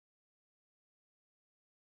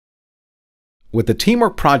With the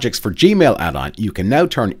Teamwork Projects for Gmail add-on, you can now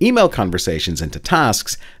turn email conversations into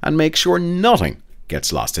tasks and make sure nothing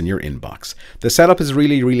gets lost in your inbox. The setup is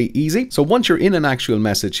really, really easy. So once you're in an actual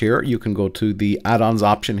message here, you can go to the add-ons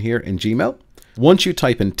option here in Gmail. Once you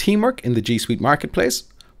type in Teamwork in the G Suite Marketplace,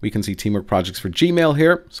 we can see Teamwork Projects for Gmail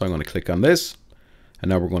here. So I'm going to click on this, and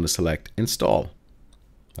now we're going to select Install.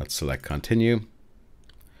 Let's select Continue.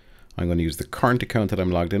 I'm going to use the current account that I'm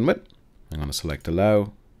logged in with. I'm going to select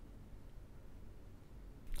Allow.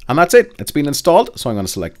 And that's it. It's been installed. So I'm going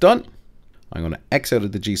to select Done. I'm going to X out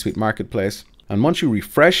of the G Suite Marketplace. And once you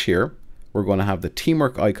refresh here, we're going to have the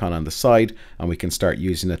Teamwork icon on the side, and we can start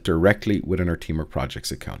using it directly within our Teamwork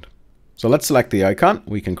Projects account. So let's select the icon.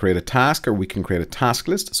 We can create a task, or we can create a task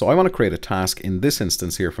list. So I want to create a task in this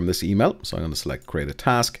instance here from this email. So I'm going to select Create a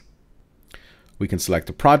Task. We can select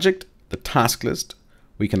the project, the task list.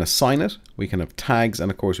 We can assign it. We can have tags,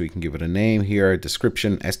 and of course we can give it a name here, a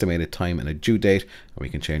description, estimated time, and a due date. And we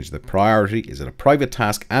can change the priority. Is it a private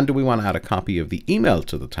task? And do we want to add a copy of the email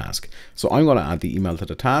to the task? So I'm going to add the email to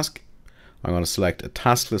the task. I'm going to select a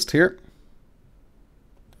task list here,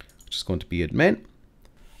 which is going to be admin.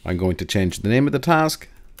 I'm going to change the name of the task.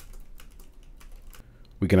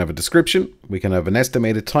 We can have a description. We can have an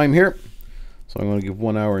estimated time here. So I'm going to give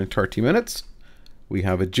 1 hour and 30 minutes. We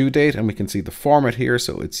have a due date, and we can see the format here.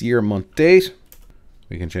 So it's year, month, date.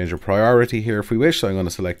 We can change our priority here if we wish. So I'm going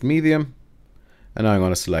to select medium, and now I'm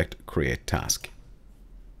going to select create task.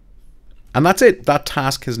 And that's it. That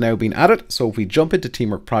task has now been added. So if we jump into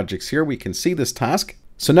Teamwork Projects here, we can see this task.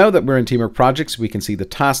 So now that we're in Teamwork Projects, we can see the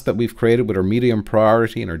task that we've created with our medium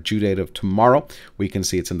priority and our due date of tomorrow. We can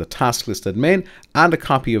see it's in the task list admin, and a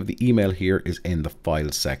copy of the email here is in the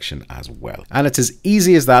files section as well. And it's as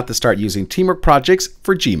easy as that to start using Teamwork Projects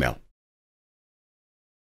for Gmail.